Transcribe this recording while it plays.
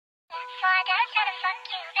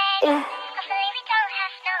Yeah.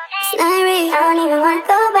 It's nyree, I don't even wanna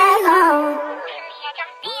go back home.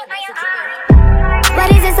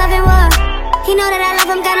 What is this of it war? He know that I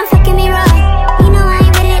love him, got him fucking me raw. He know I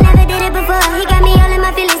ain't with it, never did it before. He got me all in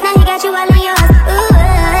my feelings, now he got you all in yours.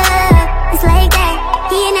 Ooh, it's like that.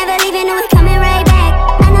 He ain't never leaving, no, it's coming right back.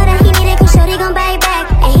 I know that he need it, cause shorty gon' bite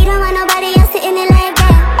back. And he don't want nobody else sitting it like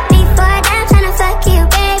that. Before I die, I'm tryna fuck you,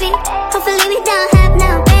 baby. Hopefully we don't have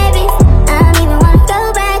no babies. I don't even wanna go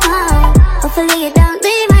back home. Hopefully you don't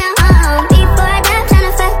leave my home. Before I die, I'm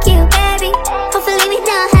tryna fuck you, baby. Hopefully we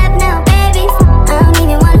don't have no babies. I don't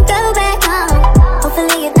even wanna go back home.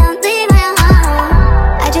 Hopefully you don't leave my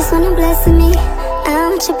home. I just wanna bless me. I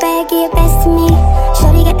don't want your bag, give your best to me.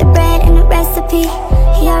 Shorty got the bread and the recipe.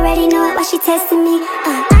 He already know it, why she testing me.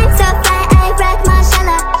 I'm so fly, I rock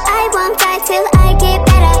mashallah. I won't die till I get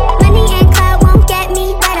better. Money and clout won't get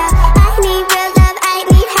me better. I need real love, I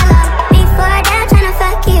need hello. Before I die, I'm tryna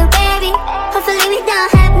fuck you, baby. Hopefully we don't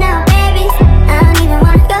have no babies. I don't even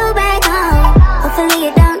wanna go back home. Hopefully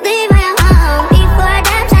you don't leave my home. Before I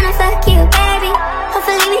die, I'm tryna fuck you, baby.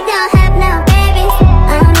 Hopefully we don't have no babies.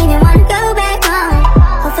 I don't even wanna go back home.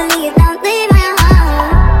 Hopefully you don't leave my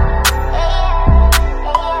home.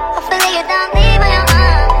 Hopefully you don't leave my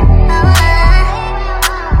home.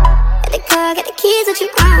 Get the car, get the keys, what you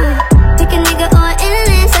want? Pick a nigga or an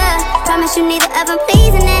influencer. Promise you neither of them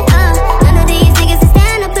pleasing it. None of these niggas is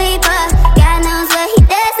down to play, but God knows what he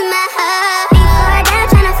does in my heart. Before I die, I'm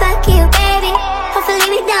tryna fuck you, baby. Hopefully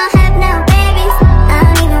we don't have no babies. I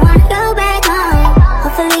don't even wanna go back home.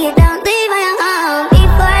 Hopefully you don't leave my home.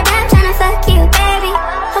 Before I die, I'm tryna fuck you, baby.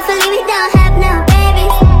 Hopefully we don't have no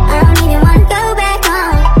babies. I don't even wanna go back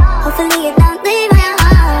home. Hopefully you don't leave my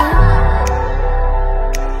home.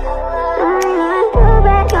 I don't even wanna go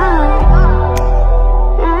back home.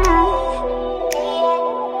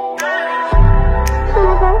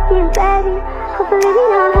 Tryna fuck you, baby. Hopefully we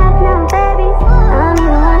don't have no babies. I don't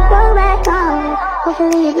even wanna go back home.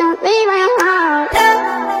 Hopefully you don't leave my home.